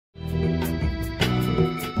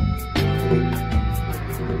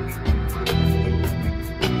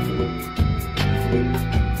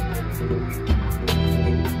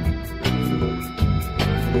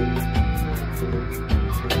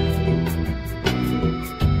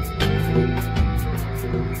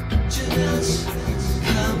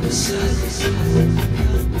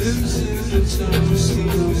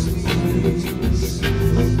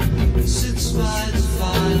Sits by the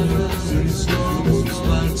fire and his arms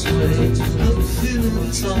by its weight, a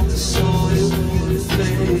filament of the soil will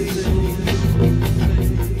fade.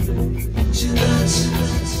 Jeanette,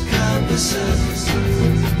 campus,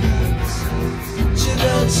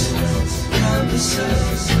 Jeanette, campus,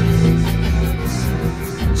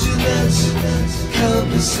 Jeanette,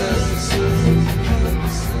 campus,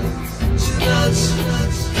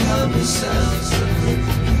 Jeanette, campus,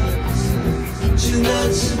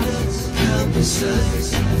 Jeanette, campus,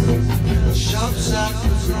 shops at the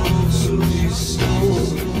grocery store,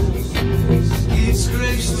 eats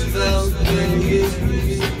grapes without begging,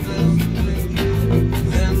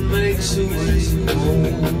 then makes her way home.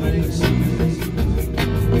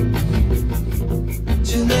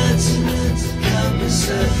 Jeanette, campus,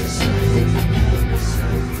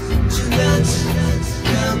 Jeanette,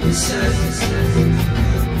 campus,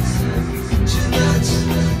 Jeanette,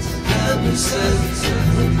 campus,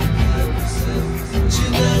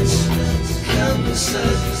 Jeanette, campus.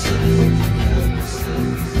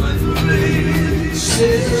 When the rain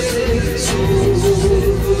sails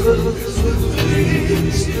over the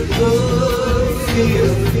waves of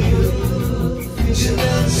fear,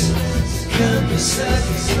 Jeanette, campus,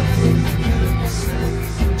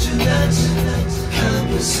 Jeanette,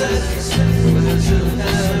 campus. There's a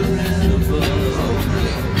hair above,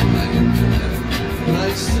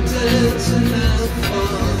 likes to dance and have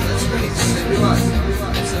fun. That's great. You're right.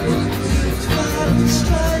 It's about to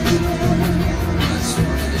strike. That's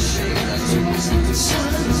one of the shape that's the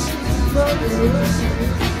sun's mother.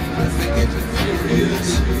 I think it's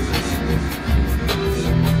furious.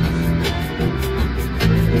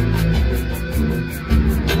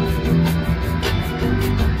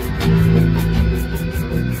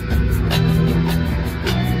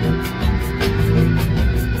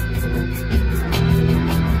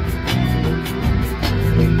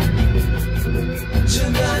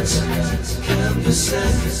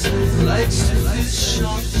 Likes to fish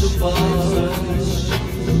off the bar,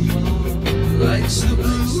 likes the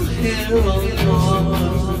blue hair on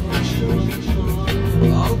March.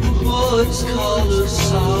 All the boys call her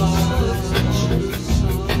Sarge.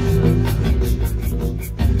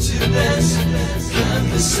 Jeanette,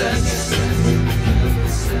 campus,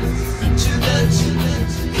 Jeanette, campus,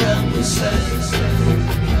 Jeanette, campus,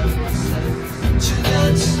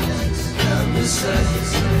 Jeanette, campus,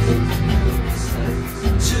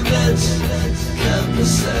 Jeanette, campus,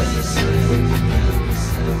 Jeanette,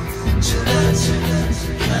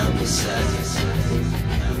 campus,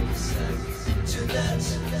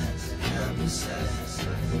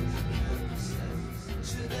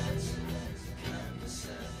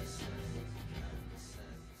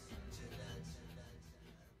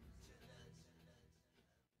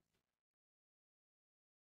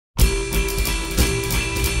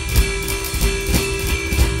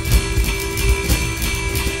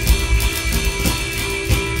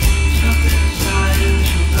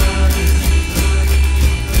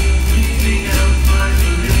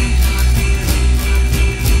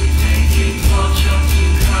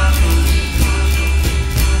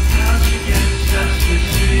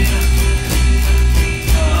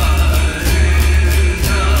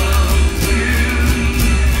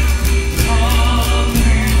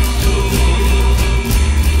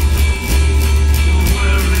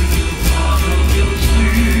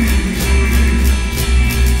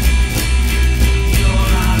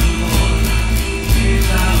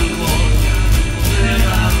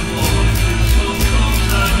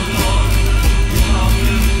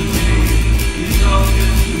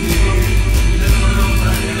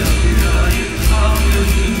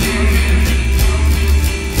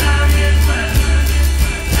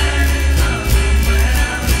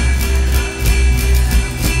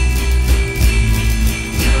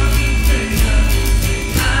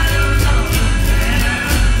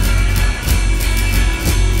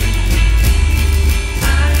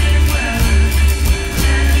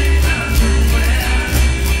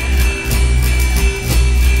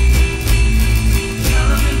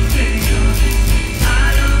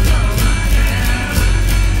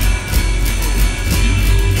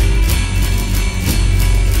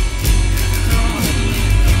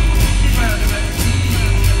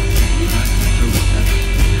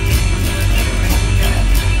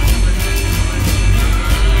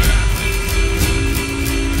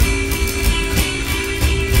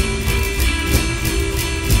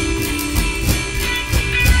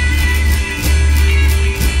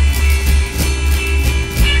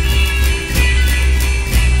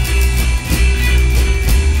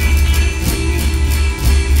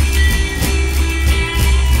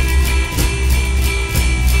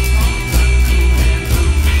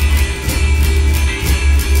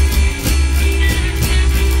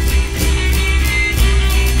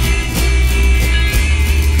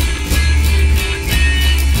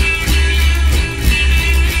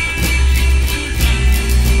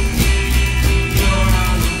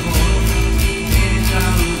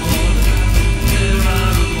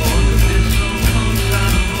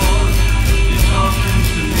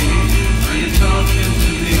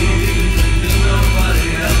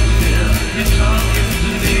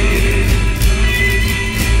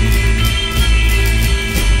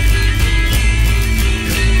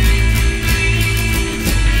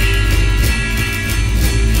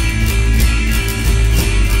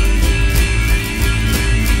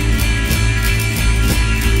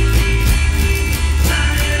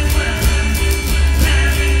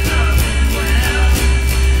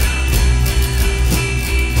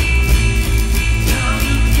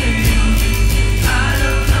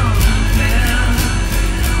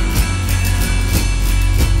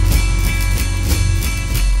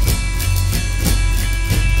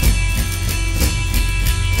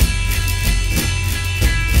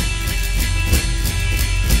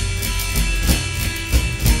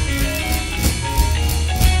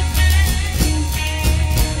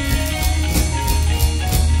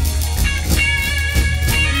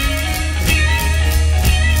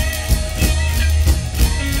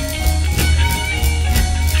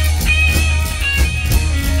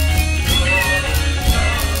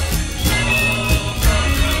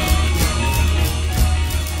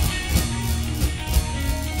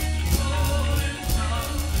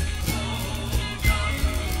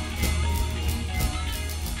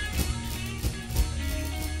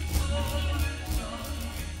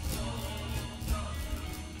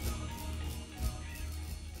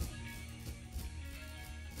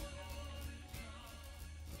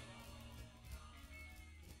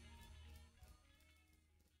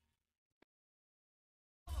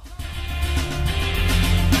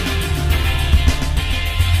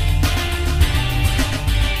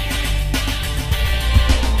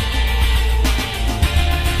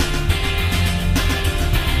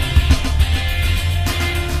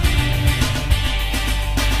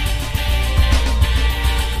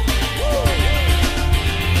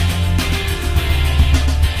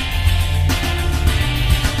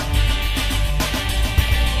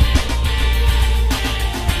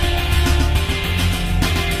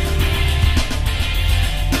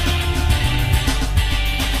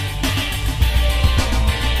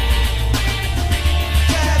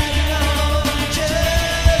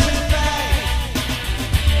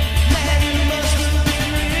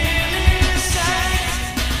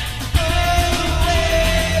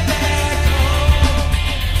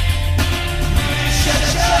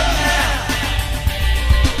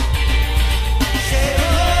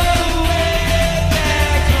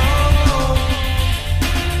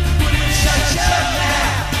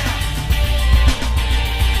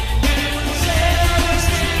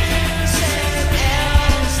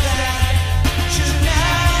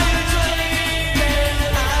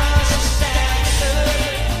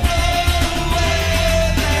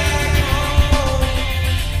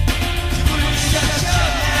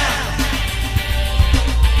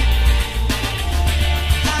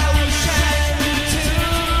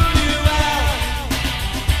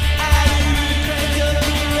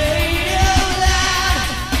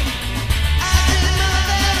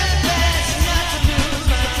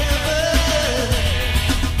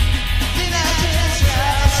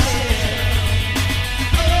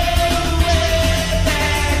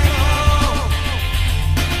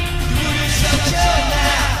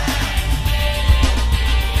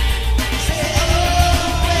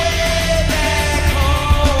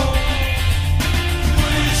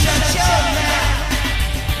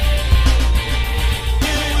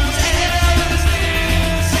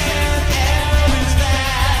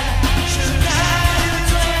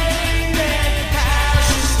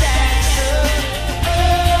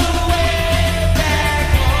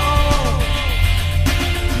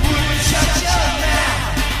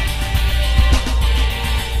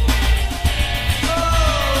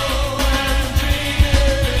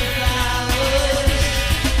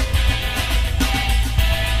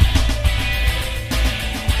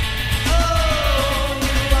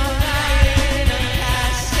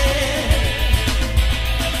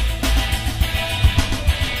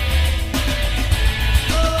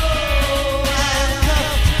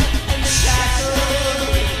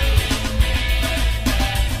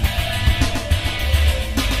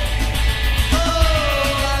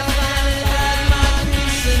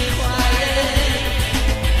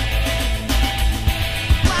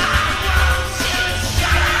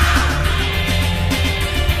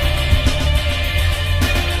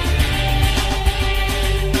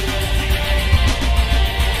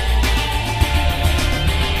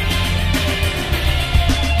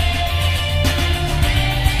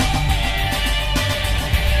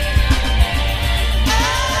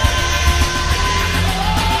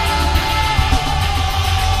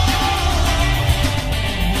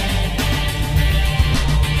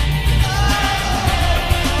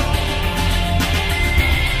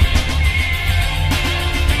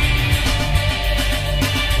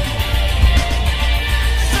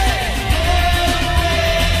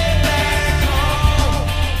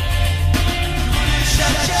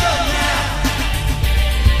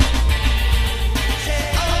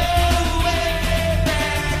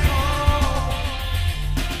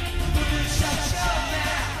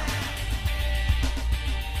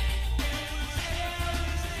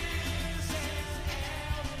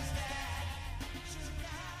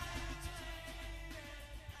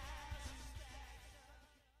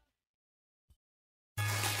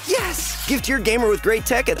 Gift your gamer with great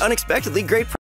tech at unexpectedly great prices.